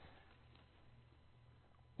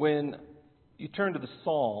When you turn to the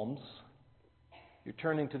Psalms, you're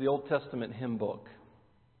turning to the Old Testament hymn book.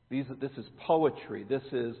 This is poetry. This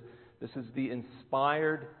is the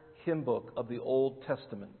inspired hymn book of the Old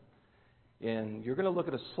Testament. And you're going to look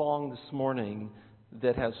at a song this morning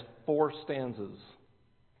that has 4 stanzas.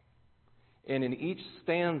 And in each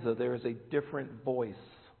stanza there is a different voice.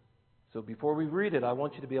 So before we read it, I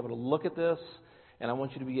want you to be able to look at this, and I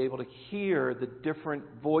want you to be able to hear the different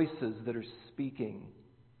voices that are speaking.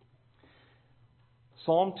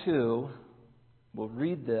 Psalm 2, we'll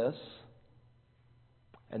read this,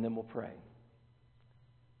 and then we'll pray.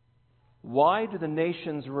 Why do the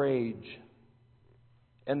nations rage,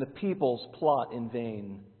 and the peoples plot in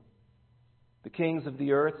vain? The kings of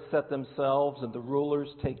the earth set themselves, and the rulers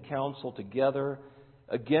take counsel together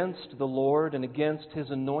against the Lord and against His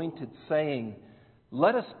anointed, saying,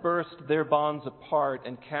 let us burst their bonds apart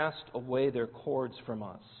and cast away their cords from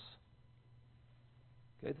us.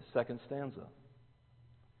 Okay, the second stanza.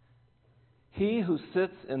 He who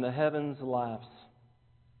sits in the heavens laughs.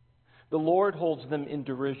 The Lord holds them in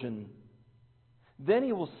derision. Then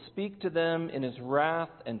He will speak to them in His wrath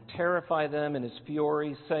and terrify them in His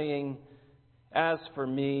fury, saying, as for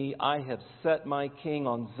me, I have set my king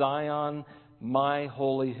on Zion, my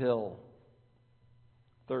holy hill.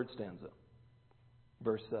 Third stanza,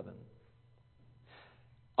 verse 7.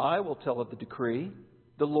 I will tell of the decree.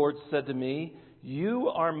 The Lord said to me, you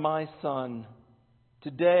are my son.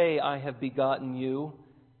 Today I have begotten you.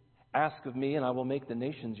 Ask of me, and I will make the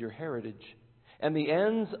nations your heritage, and the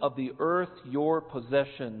ends of the earth your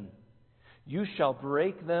possession. You shall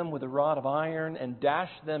break them with a rod of iron and dash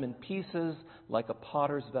them in pieces like a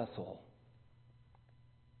potter's vessel.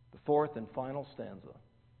 The fourth and final stanza.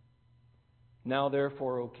 Now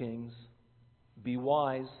therefore, O kings, be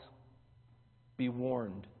wise, be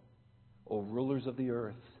warned, O rulers of the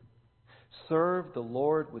earth. Serve the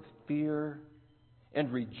Lord with fear and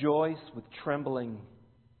rejoice with trembling.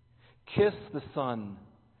 Kiss the Son,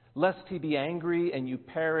 lest He be angry and you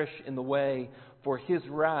perish in the way, for His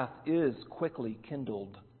wrath is quickly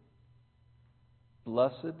kindled.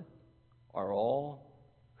 Blessed are all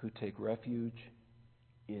who take refuge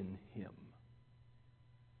in Him.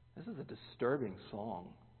 This is a disturbing song.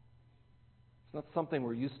 It's not something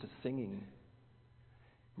we're used to singing.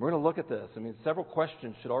 We're going to look at this. Several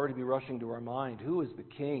questions should already be rushing to our mind. Who is the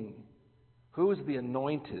King? Who is the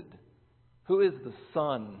Anointed? Who is the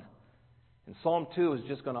Son? And Psalm 2 is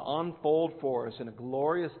just going to unfold for us in a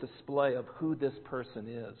glorious display of who this person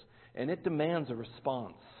is. And it demands a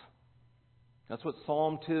response. That's what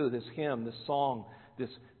Psalm 2, this hymn, this song, this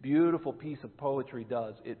beautiful piece of poetry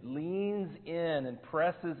does. It leans in and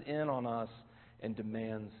presses in on us and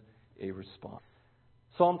demands a response.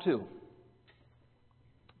 Psalm 2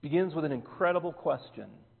 begins with an incredible question.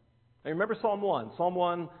 Now remember Psalm 1. Psalm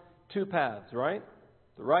 1, 2 paths, right?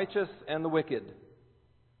 The righteous and the wicked.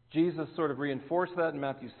 Jesus sort of reinforced that in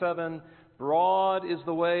Matthew 7. Broad is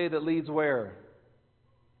the way that leads where?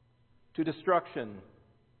 To destruction.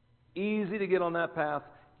 Easy to get on that path.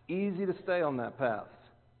 Easy to stay on that path.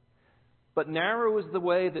 But narrow is the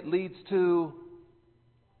way that leads to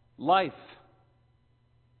life.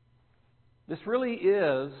 This really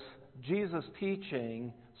is Jesus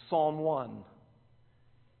teaching Psalm 1.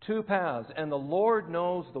 2 paths. And the Lord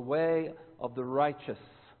knows the way of the righteous.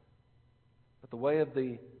 But the way of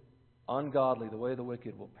the ungodly, the way of the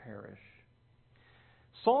wicked will perish.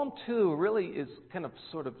 Psalm 2 really is kind of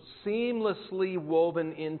sort of seamlessly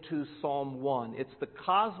woven into Psalm 1. It's the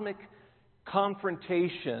cosmic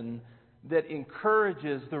confrontation that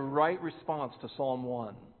encourages the right response to Psalm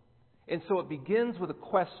 1. And so it begins with a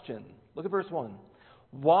question. Look at verse 1.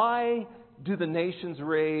 Why do the nations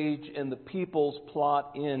rage and the peoples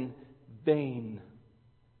plot in vain?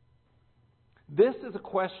 This is a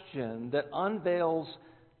question that unveils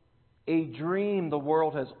a dream the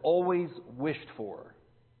world has always wished for.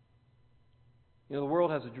 You know, the world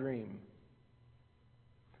has a dream.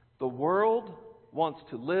 The world wants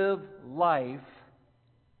to live life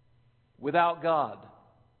without God.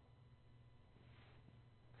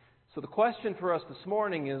 So the question for us this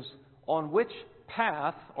morning is, on which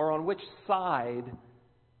path or on which side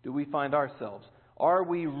do we find ourselves? Are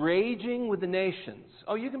we raging with the nations?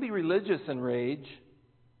 Oh, you can be religious and rage.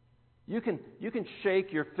 You can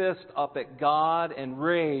shake your fist up at God and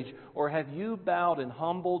rage. Or have you bowed in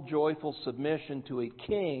humble, joyful submission to a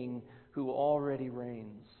king who already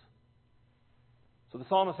reigns? So the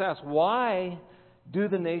psalmist asks, why do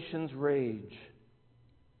the nations rage?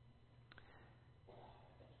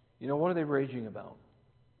 You know, what are they raging about?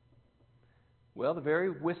 Well, the very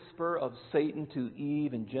whisper of Satan to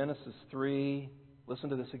Eve in Genesis 3, listen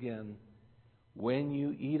to this again. When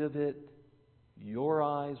you eat of it, your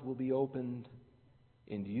eyes will be opened,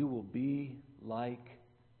 and you will be like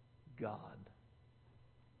God.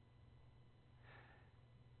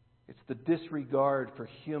 It's the disregard for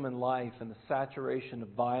human life and the saturation of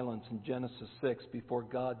violence in Genesis 6 before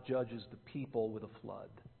God judges the people with a flood.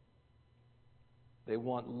 They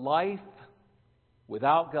want life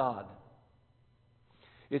without God.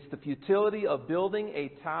 It's the futility of building a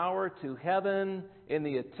tower to heaven in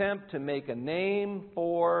the attempt to make a name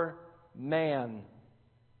for man.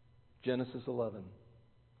 Genesis 11.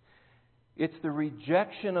 It's the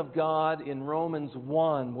rejection of God in Romans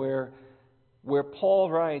 1 where Paul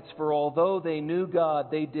writes, "For although they knew God,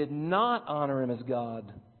 they did not honor Him as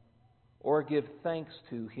God or give thanks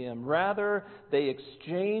to Him. Rather, they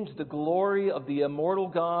exchanged the glory of the immortal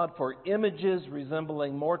God for images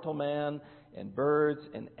resembling mortal man and birds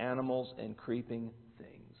and animals and creeping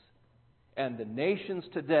things." And the nations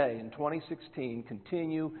today in 2016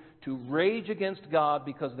 continue to rage against God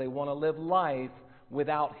because they want to live life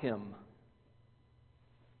without Him.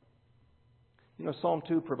 You know, Psalm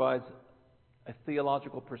 2 provides a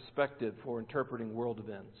theological perspective for interpreting world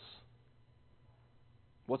events.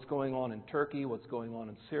 What's going on in Turkey, what's going on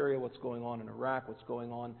in Syria, what's going on in Iraq, what's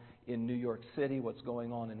going on in New York City, what's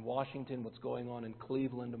going on in Washington, what's going on in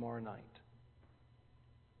Cleveland tomorrow night.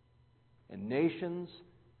 And nations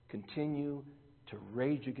continue to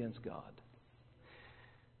rage against God.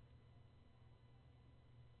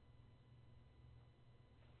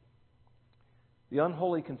 The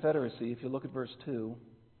unholy confederacy, if you look at verse 2,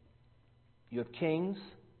 you have kings,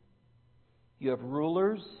 you have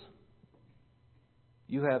rulers,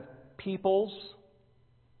 you have peoples.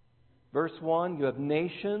 Verse 1, you have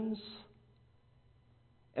nations.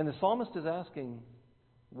 And the psalmist is asking,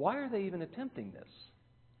 why are they even attempting this?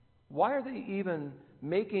 Why are they even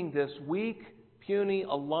making this weak, puny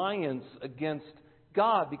alliance against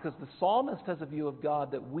God? Because the psalmist has a view of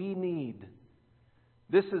God that we need.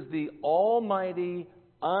 This is the almighty,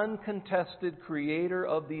 uncontested creator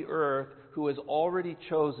of the earth who has already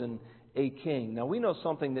chosen a king. Now, we know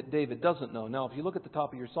something that David doesn't know. Now, if you look at the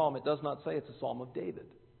top of your psalm, it does not say it's a psalm of David.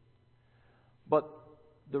 But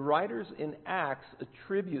the writers in Acts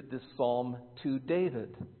attribute this psalm to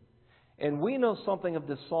David. And we know something of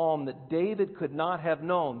this psalm that David could not have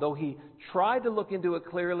known. Though he tried to look into it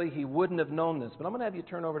clearly, he wouldn't have known this. But I'm going to have you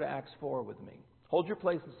turn over to Acts 4 with me. Hold your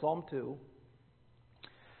place in Psalm 2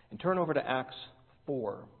 and turn over to Acts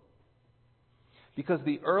 4. Because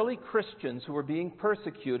the early Christians who were being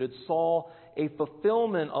persecuted saw a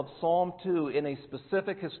fulfillment of Psalm 2 in a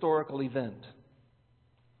specific historical event.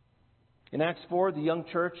 In Acts 4, the young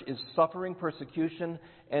church is suffering persecution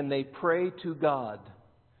and they pray to God.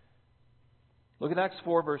 Look at Acts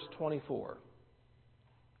 4, verse 24.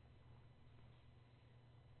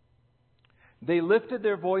 They lifted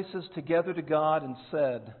their voices together to God and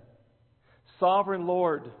said, "Sovereign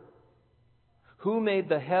Lord, who made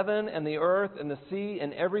the heaven and the earth and the sea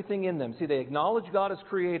and everything in them." See, they acknowledge God as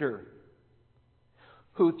creator.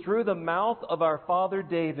 "Who through the mouth of our father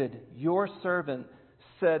David, your servant,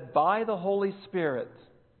 said by the Holy Spirit."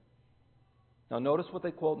 Now notice what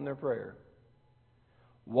they quote in their prayer.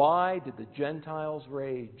 "Why did the Gentiles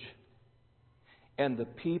rage and the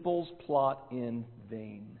peoples plot in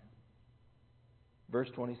vain?" Verse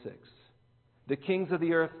 26. "The kings of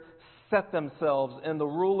the earth set themselves, and the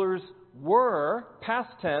rulers were,"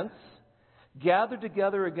 past tense, "gathered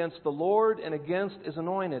together against the Lord and against His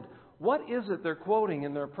anointed." What is it they're quoting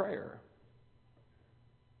in their prayer?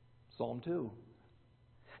 Psalm 2.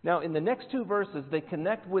 Now, in the next two verses, they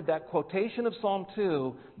connect with that quotation of Psalm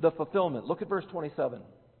 2, the fulfillment. Look at verse 27.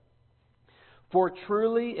 "For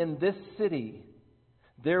truly in this city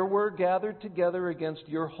there were gathered together against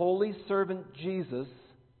your holy servant Jesus,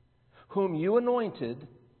 whom you anointed,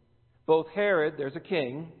 both Herod," there's a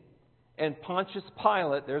king, "and Pontius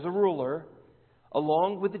Pilate," there's a ruler,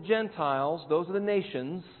 "along with the Gentiles," those are the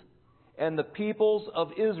nations, "and the peoples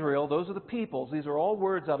of Israel," those are the peoples. These are all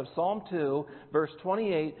words out of Psalm 2, verse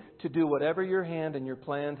 28, "to do whatever your hand and your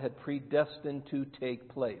plan had predestined to take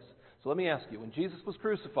place." So let me ask you, when Jesus was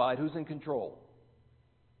crucified, who's in control?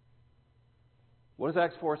 What does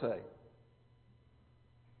Acts 4 say?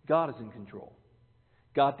 God is in control.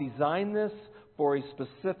 God designed this for a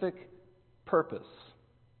specific purpose.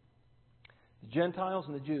 The Gentiles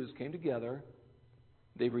and the Jews came together.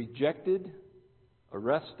 They rejected,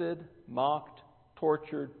 arrested, mocked,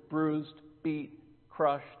 tortured, bruised, beat,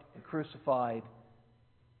 crushed, and crucified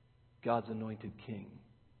God's anointed king.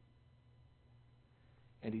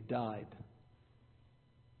 And He died.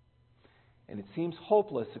 And it seems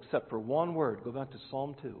hopeless except for one word. Go back to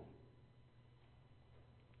Psalm 2.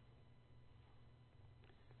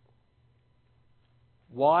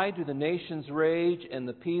 Why do the nations rage and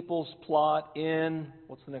the peoples plot in,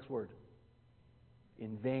 what's the next word?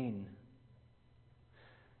 In vain.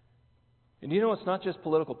 And you know, it's not just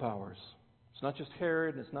political powers. It's not just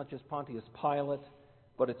Herod, it's not just Pontius Pilate,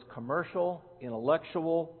 but it's commercial,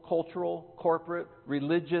 intellectual, cultural, corporate,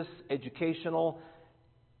 religious, educational,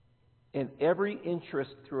 and every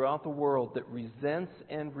interest throughout the world that resents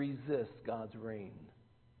and resists God's reign.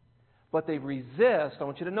 But they resist, I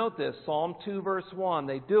want you to note this, Psalm 2 verse 1,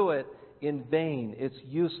 they do it in vain. It's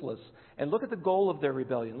useless. And look at the goal of their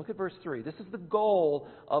rebellion. Look at verse 3. This is the goal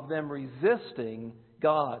of them resisting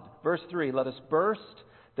God. Verse 3, let us burst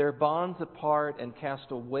their bonds apart and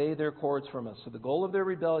cast away their cords from us. So the goal of their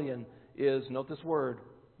rebellion is, note this word,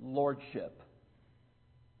 lordship.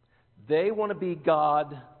 They want to be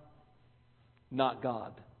God, not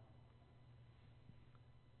God.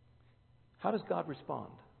 How does God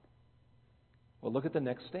respond? Well, look at the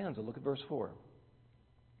next stanza. Look at verse 4.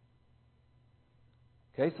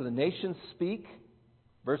 Okay, so the nations speak.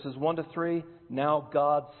 Verses 1 to 3. Now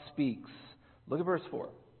God speaks. Look at verse 4.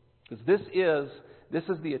 Because this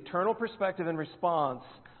is the eternal perspective and response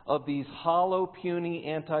of these hollow, puny,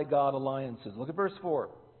 anti-God alliances. Look at verse 4.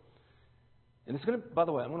 And it's going to, by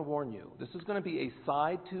the way, I'm going to warn you, this is going to be a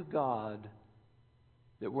side to God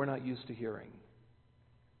that we're not used to hearing.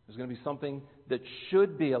 There's going to be something that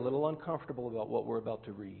should be a little uncomfortable about what we're about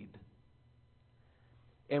to read.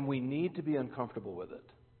 And we need to be uncomfortable with it.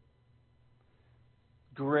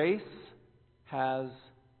 Grace has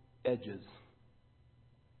edges.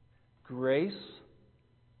 Grace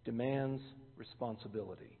demands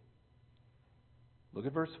responsibility. Look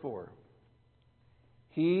at verse 4.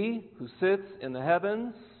 He who sits in the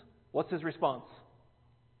heavens, what's his response?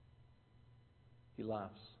 He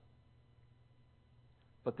laughs.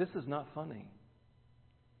 But this is not funny.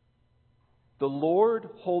 The Lord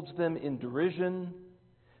holds them in derision.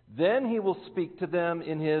 Then He will speak to them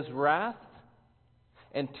in His wrath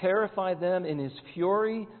and terrify them in His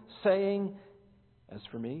fury, saying, as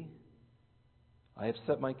for me, I have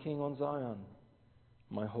set my king on Zion,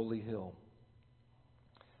 my holy hill.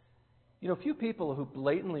 You know, few people who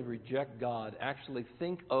blatantly reject God actually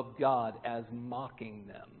think of God as mocking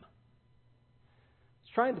them.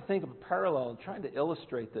 Trying to think of a parallel and trying to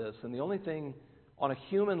illustrate this, and the only thing on a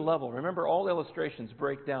human level, remember all illustrations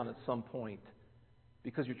break down at some point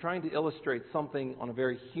because you're trying to illustrate something on a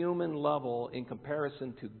very human level in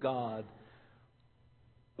comparison to God.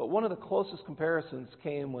 But one of the closest comparisons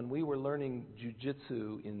came when we were learning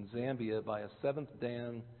jiu-jitsu in Zambia by a 7th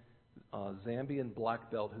Dan Zambian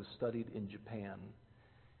black belt who studied in Japan.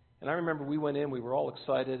 And I remember we went in, we were all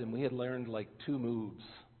excited, and we had learned like 2 moves.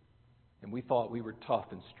 And we thought we were tough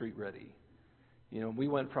and street ready. You know, we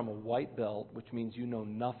went from a white belt, which means you know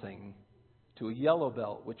nothing, to a yellow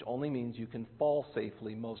belt, which only means you can fall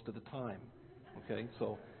safely most of the time. Okay,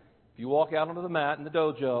 so if you walk out onto the mat in the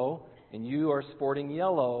dojo and you are sporting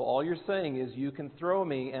yellow, all you're saying is you can throw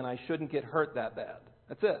me and I shouldn't get hurt that bad.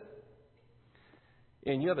 That's it.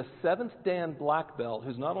 And you have a 7th Dan black belt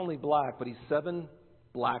who's not only black, but he's 7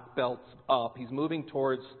 black belts up. He's moving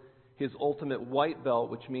towards his ultimate white belt,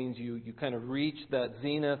 which means you kind of reach that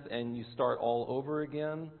zenith and you start all over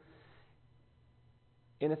again.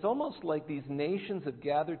 And it's almost like these nations have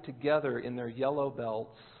gathered together in their yellow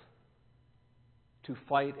belts to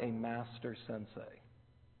fight a master sensei.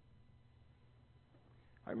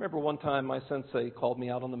 I remember one time my sensei called me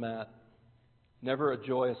out on the mat, never a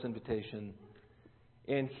joyous invitation,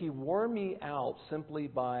 and he wore me out simply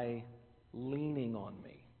by leaning on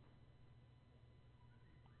me.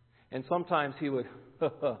 And sometimes he would,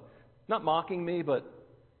 not mocking me, but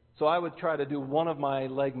so I would try to do one of my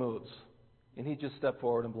leg moves, and he'd just step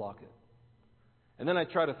forward and block it. And then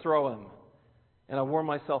I'd try to throw him, and I wore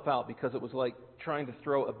myself out because it was like trying to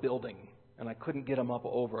throw a building, and I couldn't get him up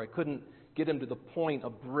over. I couldn't get him to the point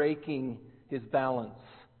of breaking his balance.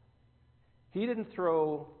 He didn't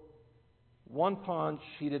throw one punch.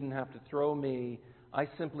 He didn't have to throw me. I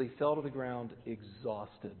simply fell to the ground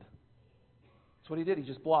exhausted. That's what he did. He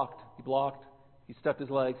just blocked. He blocked. He stepped his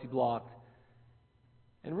legs. He blocked.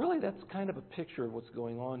 And really, that's kind of a picture of what's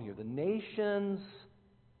going on here. The nations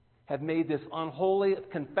have made this unholy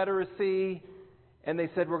confederacy, and they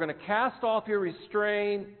said, we're going to cast off your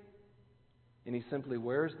restraint. And he simply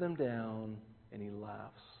wears them down, and he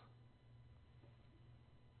laughs.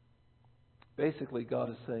 Basically, God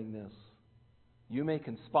is saying this. You may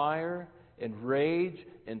conspire and rage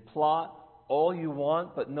and plot all you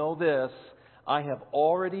want, but know this. I have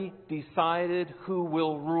already decided who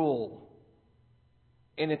will rule.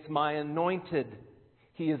 And it's my anointed.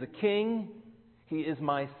 He is a king. He is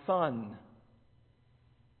my son.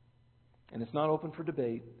 And it's not open for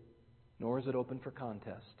debate, nor is it open for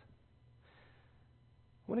contest.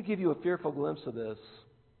 I want to give you a fearful glimpse of this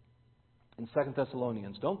in 2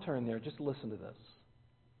 Thessalonians. Don't turn there, just listen to this.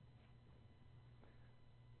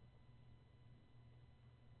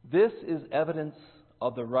 This is evidence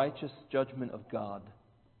of the righteous judgment of God.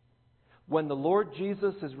 When the Lord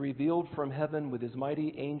Jesus is revealed from heaven with his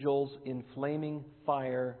mighty angels in flaming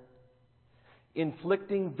fire,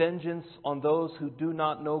 inflicting vengeance on those who do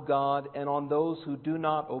not know God and on those who do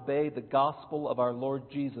not obey the gospel of our Lord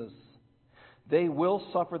Jesus. They will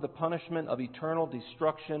suffer the punishment of eternal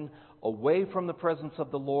destruction away from the presence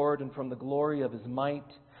of the Lord and from the glory of his might,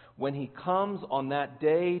 when he comes on that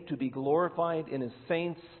day to be glorified in his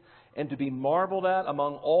saints and to be marveled at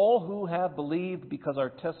among all who have believed, because our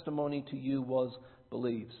testimony to you was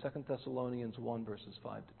believed. 2 Thessalonians 1, verses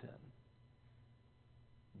 5 to 10.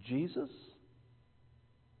 Jesus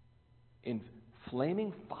in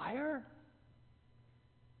flaming fire?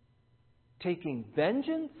 Taking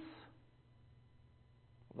vengeance?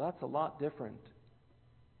 Well, that's a lot different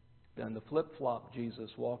than the flip-flop Jesus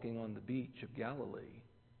walking on the beach of Galilee.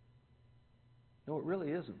 No, it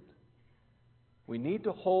really isn't. We need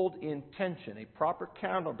to hold in tension a proper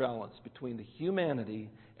counterbalance between the humanity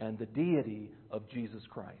and the deity of Jesus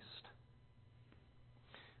Christ.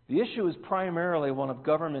 The issue is primarily one of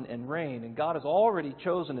government and reign, and God has already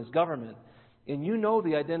chosen his government. And you know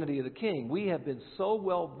the identity of the king. We have been so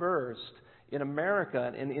well versed in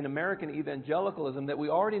America and in American evangelicalism that we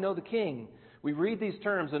already know the king. We read these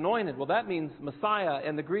terms, anointed. Well, that means Messiah,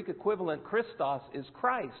 and the Greek equivalent, Christos, is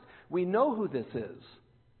Christ. We know who this is.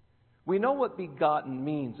 We know what begotten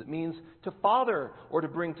means. It means to father or to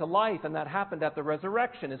bring to life, and that happened at the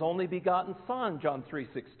resurrection. His only begotten Son, John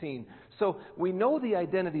 3:16. So we know the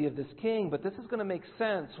identity of this king, but this is going to make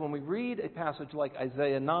sense when we read a passage like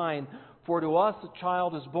Isaiah 9, for to us a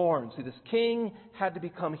child is born. See, this king had to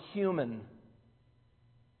become human.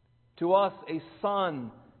 To us a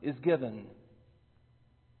son is given.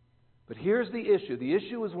 But here's the issue. The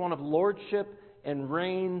issue is one of lordship and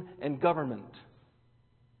reign and government.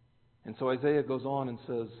 And so Isaiah goes on and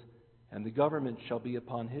says, and the government shall be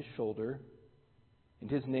upon his shoulder, and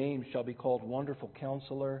his name shall be called Wonderful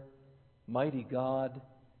Counselor, Mighty God,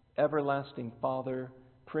 Everlasting Father,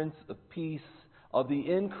 Prince of Peace. Of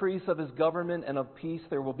the increase of his government and of peace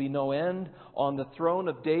there will be no end, on the throne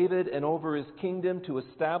of David and over his kingdom, to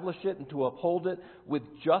establish it and to uphold it with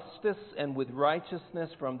justice and with righteousness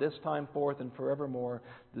from this time forth and forevermore.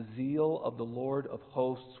 The zeal of the Lord of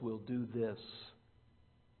hosts will do this.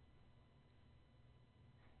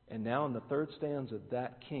 And now in the third stanza,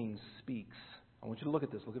 that king speaks. I want you to look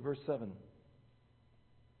at this. Look at verse 7.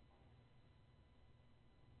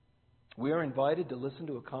 We are invited to listen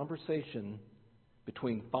to a conversation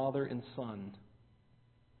between father and son.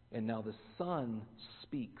 And now the son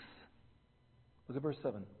speaks. Look at verse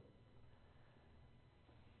 7.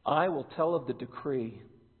 I will tell of the decree.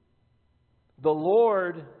 The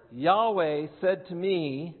Lord, Yahweh, said to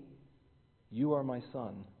me, you are my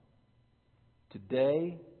son.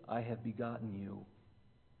 Today I have begotten you.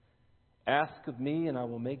 Ask of me, and I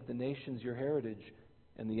will make the nations your heritage,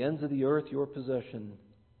 and the ends of the earth your possession.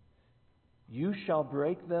 You shall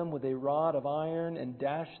break them with a rod of iron and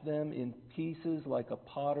dash them in pieces like a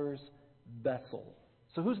potter's vessel.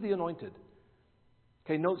 So who's the anointed?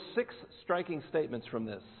 Okay, note 6 striking statements from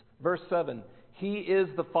this. Verse 7, he is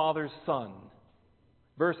the Father's son.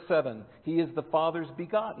 Verse 7, he is the Father's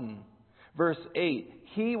begotten. Verse 8,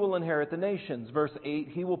 he will inherit the nations. Verse 8,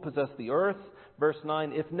 he will possess the earth. Verse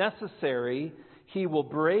 9, if necessary, he will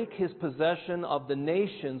break his possession of the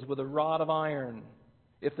nations with a rod of iron.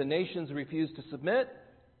 If the nations refuse to submit,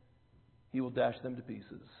 he will dash them to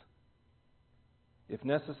pieces. If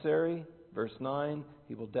necessary, verse 9,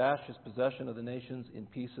 he will dash his possession of the nations in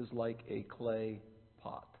pieces like a clay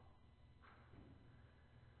pot.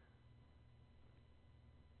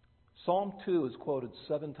 Psalm 2 is quoted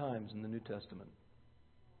 7 times in the New Testament.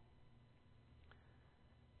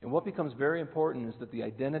 And what becomes very important is that the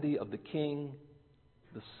identity of the king,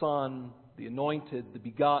 the son, the anointed, the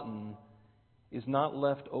begotten, is not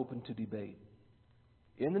left open to debate.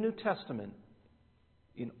 In the New Testament,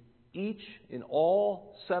 in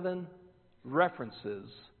all 7 references,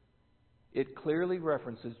 it clearly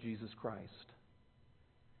references Jesus Christ.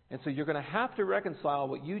 And so you're going to have to reconcile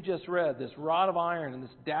what you just read, this rod of iron and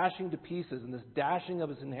this dashing to pieces and this dashing of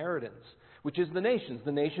his inheritance, which is the nations.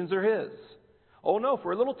 The nations are his. Oh no,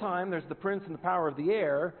 for a little time there's the prince and the power of the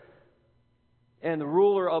air, and the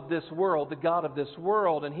ruler of this world, the God of this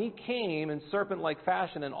world. And he came in serpent-like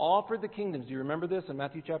fashion and offered the kingdoms. Do you remember this in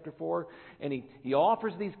Matthew chapter 4? And he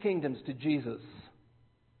offers these kingdoms to Jesus.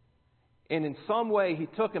 And in some way, he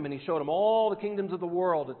took him and he showed him all the kingdoms of the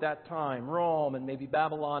world at that time, Rome and maybe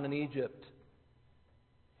Babylon and Egypt.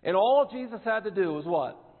 And all Jesus had to do was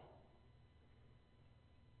what?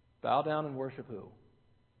 Bow down and worship who?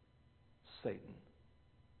 Satan.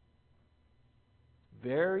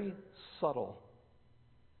 Very subtle.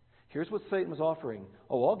 Here's what Satan was offering.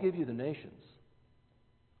 Oh, I'll give you the nations.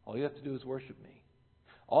 All you have to do is worship me.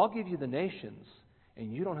 I'll give you the nations,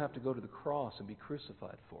 and you don't have to go to the cross and be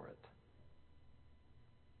crucified for it.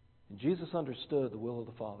 And Jesus understood the will of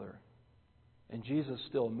the Father. And Jesus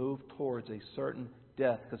still moved towards a certain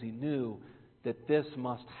death because he knew that this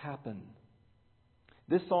must happen.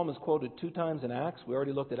 This psalm is quoted 2 times in Acts. We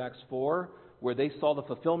already looked at Acts 4, where they saw the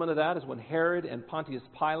fulfillment of that is when Herod and Pontius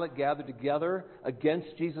Pilate gathered together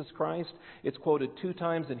against Jesus Christ. It's quoted 2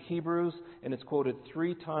 times in Hebrews, and it's quoted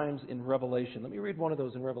 3 times in Revelation. Let me read one of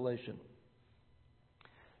those in Revelation.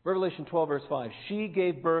 Revelation 12, verse 5. She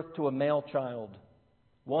gave birth to a male child,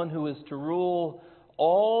 one who is to rule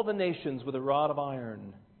all the nations with a rod of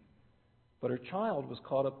iron. But her child was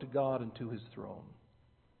caught up to God and to his throne.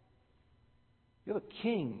 You have a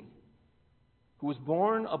king who was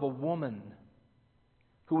born of a woman,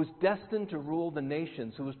 who was destined to rule the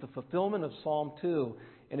nations, who was the fulfillment of Psalm 2.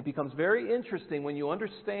 And it becomes very interesting when you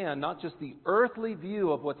understand not just the earthly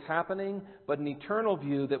view of what's happening, but an eternal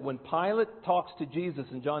view that when Pilate talks to Jesus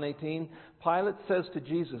in John 18, Pilate says to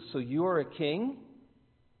Jesus, so you are a king?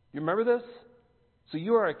 You remember this? So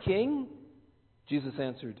you are a king? Jesus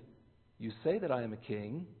answered, you say that I am a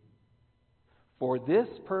king. For this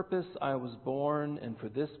purpose I was born, and for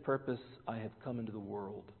this purpose I have come into the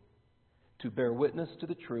world, to bear witness to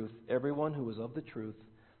the truth. Everyone who is of the truth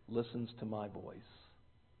listens to my voice.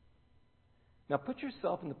 Now put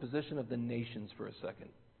yourself in the position of the nations for a second.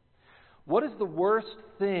 What is the worst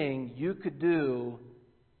thing you could do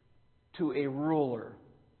to a ruler?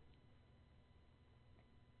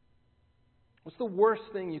 What's the worst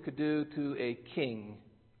thing you could do to a king?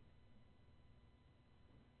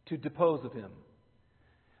 To depose of him.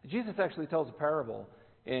 Jesus actually tells a parable,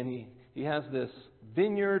 and he has this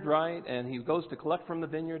vineyard, right? And he goes to collect from the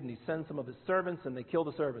vineyard, and he sends some of his servants, and they kill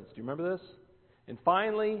the servants. Do you remember this? And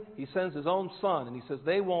finally, he sends his own son, and he says,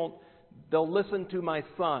 they'll listen to my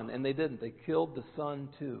son. And they didn't. They killed the son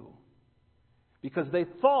too. Because they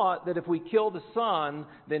thought that if we kill the son,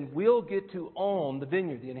 then we'll get to own the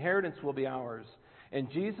vineyard. The inheritance will be ours. And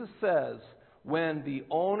Jesus says, when the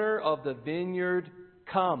owner of the vineyard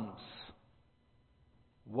comes,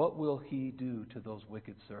 what will he do to those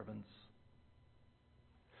wicked servants?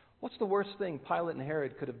 What's the worst thing Pilate and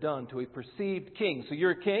Herod could have done to a perceived king? So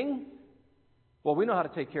you're a king? Well, we know how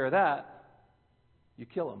to take care of that. You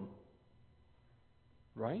kill him.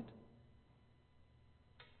 Right?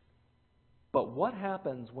 But what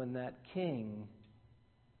happens when that king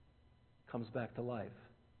comes back to life?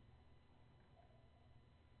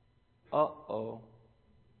 Uh-oh.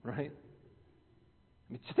 Right?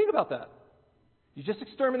 I mean, think about that. You just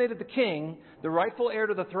exterminated the king, the rightful heir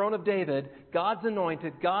to the throne of David, God's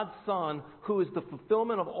anointed, God's son, who is the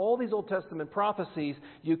fulfillment of all these Old Testament prophecies.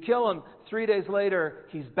 You kill him, 3 days later,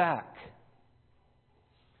 he's back.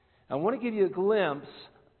 I want to give you a glimpse.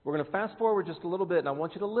 We're going to fast forward just a little bit, and I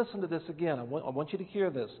want you to listen to this again. I want you to hear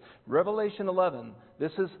this. Revelation 11.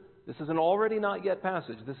 This is an already not yet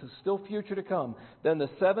passage. This is still future to come. Then the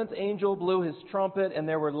 7th angel blew his trumpet, and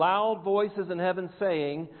there were loud voices in heaven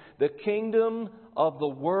saying, the kingdom of the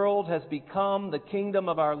world has become the kingdom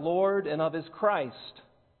of our Lord and of his Christ,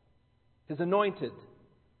 his anointed.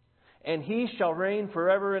 And he shall reign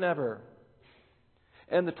forever and ever.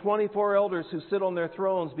 And the 24 elders who sit on their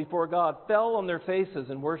thrones before God fell on their faces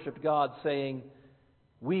and worshipped God, saying,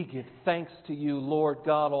 we give thanks to you, Lord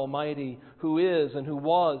God Almighty, who is and who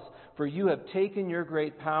was, for you have taken your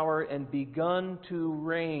great power and begun to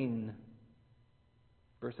reign.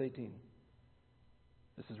 Verse 18.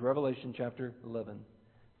 This is Revelation chapter 11.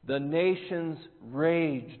 The nations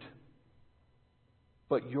raged,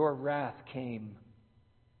 but your wrath came.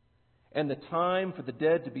 And the time for the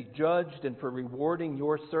dead to be judged and for rewarding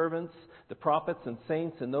your servants, the prophets and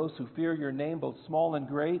saints and those who fear your name, both small and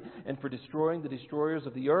great, and for destroying the destroyers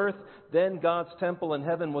of the earth. Then God's temple in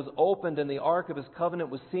heaven was opened, and the ark of his covenant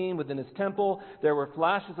was seen within his temple. There were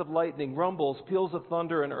flashes of lightning, rumbles, peals of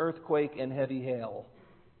thunder, an earthquake, and heavy hail.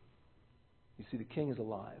 You see, the king is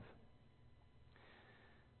alive.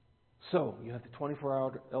 So, you have the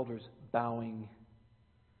 24 elders bowing.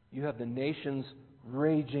 You have the nations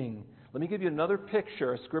raging. Let me give you another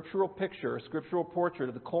picture, a scriptural portrait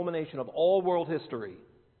of the culmination of all world history.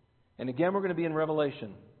 And again, we're going to be in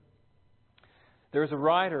Revelation. There's a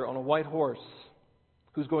rider on a white horse.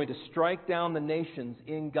 who's going to strike down the nations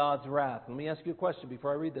in God's wrath. Let me ask you a question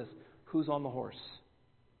before I read this. Who's on the horse?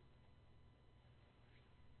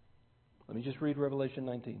 Let me just read Revelation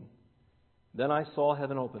 19. Then I saw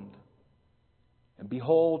heaven opened, and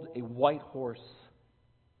behold, a white horse.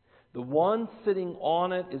 The one sitting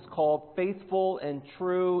on it is called Faithful and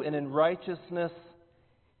True, and in righteousness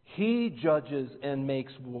he judges and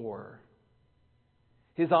makes war.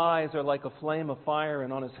 His eyes are like a flame of fire,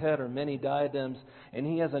 and on his head are many diadems, and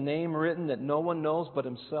he has a name written that no one knows but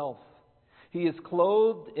himself. He is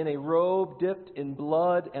clothed in a robe dipped in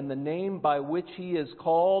blood, and the name by which he is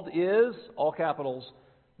called is, all capitals,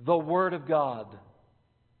 the Word of God.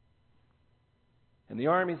 And the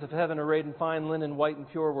armies of heaven, arrayed in fine linen, white and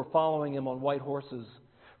pure, were following him on white horses.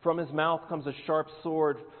 From his mouth comes a sharp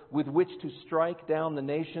sword with which to strike down the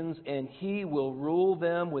nations, and he will rule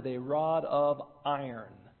them with a rod of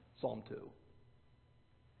iron. Psalm 2.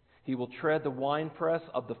 He will tread the winepress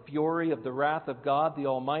of the fury of the wrath of God the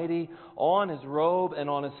Almighty. On his robe and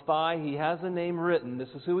on his thigh he has a name written. This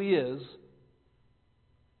is who he is: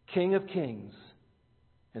 King of Kings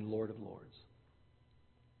and Lord of Lords.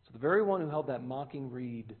 So the very one who held that mocking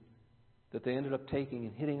reed that they ended up taking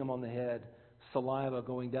and hitting him on the head, saliva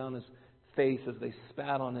going down his face as they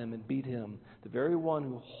spat on him and beat him, the very one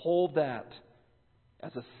who hold that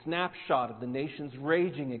as a snapshot of the nations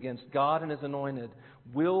raging against God and His anointed,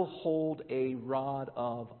 will hold a rod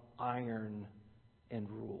of iron and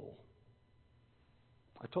rule.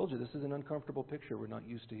 I told you this is an uncomfortable picture we're not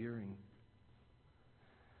used to hearing.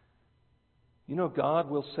 You know, God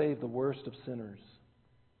will save the worst of sinners.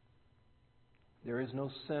 There is no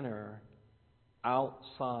sinner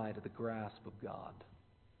outside of the grasp of God.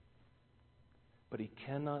 But He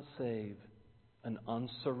cannot save an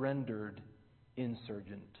unsurrendered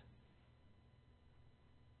insurgent.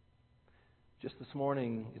 Just this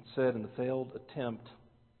morning, it said in the failed attempt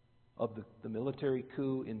of the military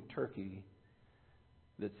coup in Turkey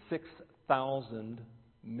that 6,000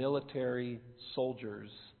 military soldiers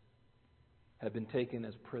have been taken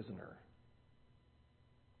as prisoner.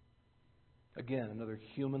 Again, another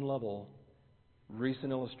human level,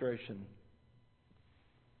 recent illustration.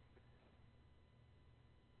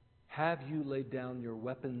 Have you laid down your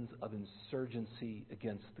weapons of insurgency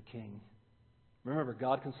against the king? Remember,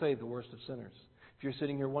 God can save the worst of sinners. If you're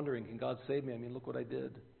sitting here wondering, can God save me? I mean, look what I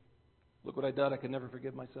did. Look what I did. I could never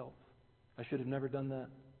forgive myself. I should have never done that.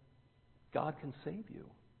 God can save you.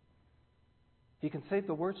 He can save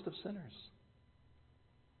the worst of sinners.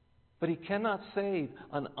 But He cannot save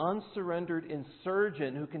an unsurrendered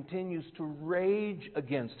insurgent who continues to rage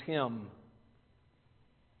against Him.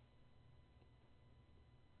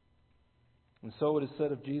 And so it is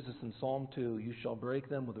said of Jesus in Psalm 2, "You shall break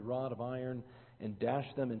them with a rod of iron and dash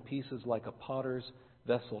them in pieces like a potter's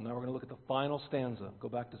vessel." Now we're going to look at the final stanza. Go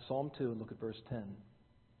back to Psalm 2 and look at verse 10.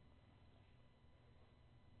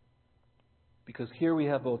 Because here we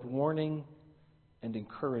have both warning and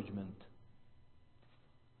encouragement.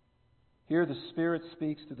 Here the Spirit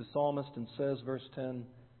speaks to the psalmist and says, verse 10,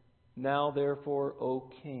 "Now therefore, O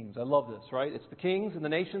kings." I love this, right? It's the kings and the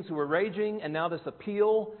nations who are raging, and now this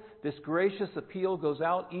appeal, this gracious appeal goes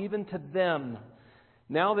out even to them.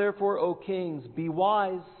 "Now therefore, O kings, be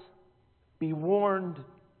wise, be warned,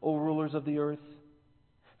 O rulers of the earth.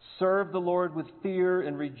 Serve the Lord with fear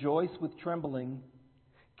and rejoice with trembling.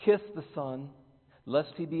 Kiss the Son,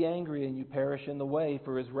 lest He be angry and you perish in the way,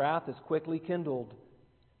 for His wrath is quickly kindled.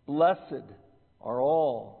 Blessed are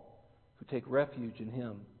all who take refuge in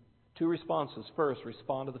Him." Two responses. First,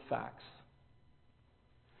 respond to the facts.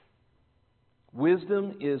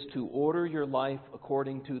 Wisdom is to order your life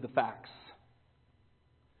according to the facts.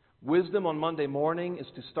 Wisdom on Monday morning is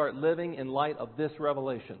to start living in light of this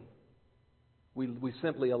revelation. We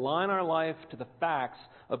simply align our life to the facts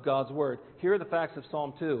of God's Word. Here are the facts of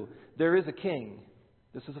Psalm 2. There is a king.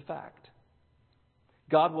 This is a fact.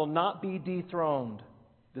 God will not be dethroned.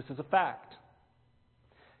 This is a fact.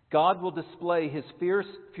 God will display His fierce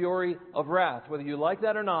fury of wrath. Whether you like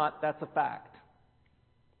that or not, that's a fact.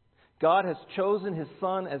 God has chosen His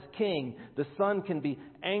Son as king. The Son can be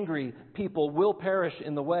angry. People will perish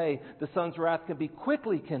in the way. The Son's wrath can be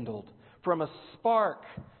quickly kindled. From a spark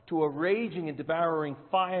to a raging and devouring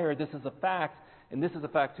fire. This is a fact. And this is a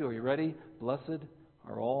fact too. Are you ready? Blessed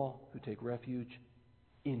are all who take refuge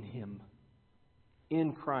in Him.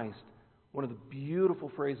 In Christ. One of the beautiful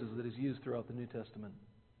phrases that is used throughout the New Testament.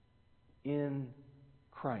 In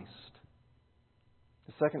Christ.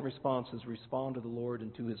 The second response is respond to the Lord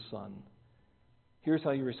and to His Son. Here's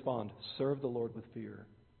how you respond. Serve the Lord with fear.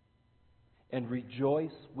 And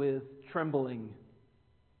rejoice with trembling.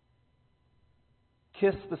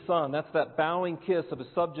 kiss the Son. That's that bowing kiss of a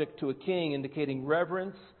subject to a king, indicating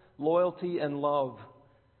reverence, loyalty, and love.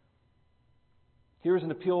 Here's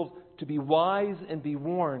an appeal to be wise and be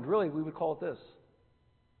warned. Really, we would call it this: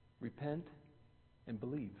 repent and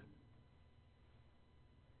believe.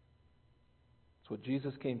 It's what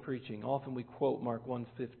Jesus came preaching. Often we quote Mark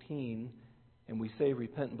 1:15 and we say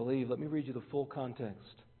repent and believe. Let me read you the full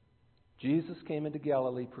context. Jesus came into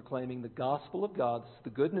Galilee proclaiming the gospel of God. This is the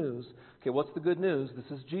good news. Okay, what's the good news?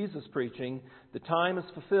 This is Jesus preaching. The time is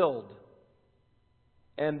fulfilled,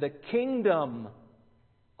 and the kingdom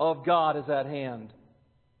of God is at hand.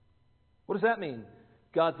 What does that mean?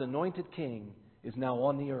 God's anointed king is now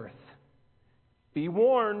on the earth. Be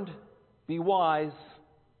warned, be wise.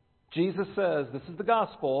 Jesus says, this is the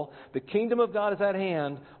gospel. The kingdom of God is at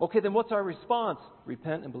hand. Okay, then what's our response?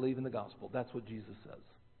 Repent and believe in the gospel. That's what Jesus says.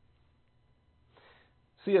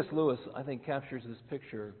 C.S. Lewis, I think, captures this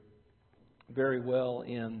picture very well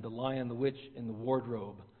in The Lion, the Witch, and the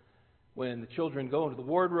Wardrobe. When the children go into the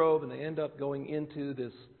wardrobe and they end up going into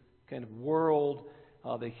this kind of world,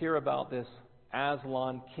 they hear about this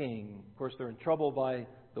Aslan king. Of course, they're in trouble by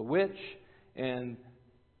the witch, and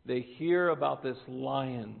they hear about this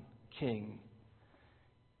lion king.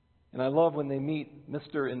 And I love when they meet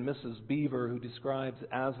Mr. and Mrs. Beaver, who describes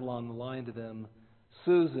Aslan the lion to them.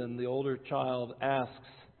 Susan, the older child, asks,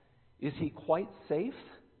 "Is he quite safe?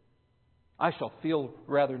 I shall feel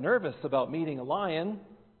rather nervous about meeting a lion."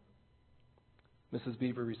 Mrs.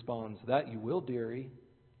 Beaver responds, "That you will, dearie.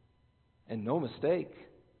 And no mistake.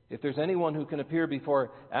 If there's anyone who can appear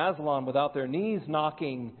before Aslan without their knees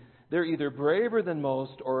knocking, they're either braver than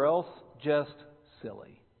most or else just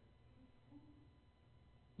silly."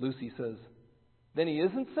 Lucy says, "Then he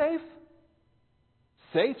isn't safe?"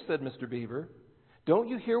 "Safe," said Mr. Beaver. "Don't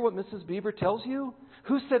you hear what Mrs. Beaver tells you?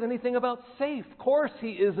 Who said anything about safe? Of course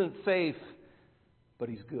he isn't safe. But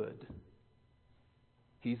he's good.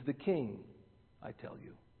 He's the king, I tell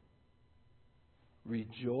you.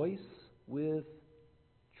 Rejoice with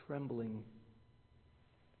trembling.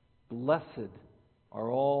 Blessed are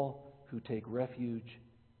all who take refuge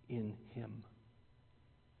in him."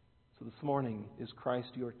 So this morning, is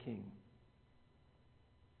Christ your king?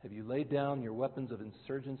 Have you laid down your weapons of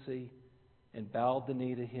insurgency and bowed the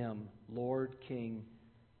knee to him, Lord, King,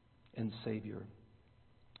 and Savior?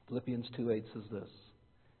 Philippians 2:8 says this: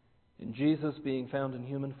 "And Jesus, being found in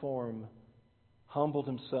human form, humbled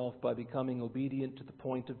himself by becoming obedient to the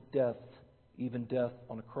point of death, even death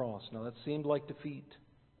on a cross." Now that seemed like defeat.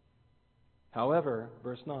 However,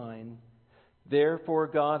 verse 9, "Therefore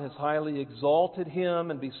God has highly exalted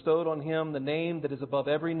him and bestowed on him the name that is above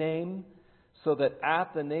every name, so that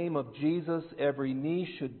at the name of Jesus every knee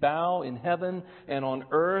should bow in heaven and on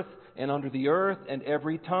earth and under the earth, and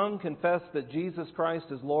every tongue confess that Jesus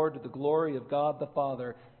Christ is Lord, to the glory of God the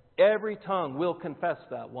Father." Every tongue will confess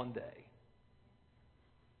that one day.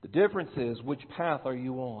 The difference is, which path are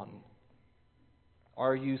you on?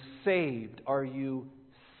 Are you saved? Are you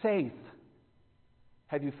safe?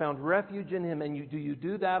 Have you found refuge in him? And do you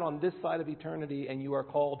do that on this side of eternity and you are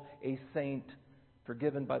called a saint,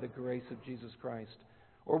 forgiven by the grace of Jesus Christ?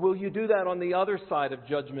 Or will you do that on the other side of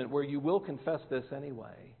judgment, where you will confess this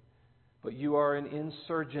anyway, but you are an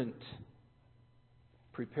insurgent,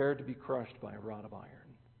 prepared to be crushed by a rod of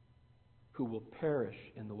iron, who will perish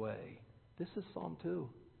in the way? This is Psalm 2.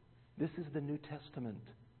 This is the New Testament.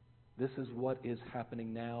 This is what is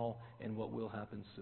happening now and what will happen soon.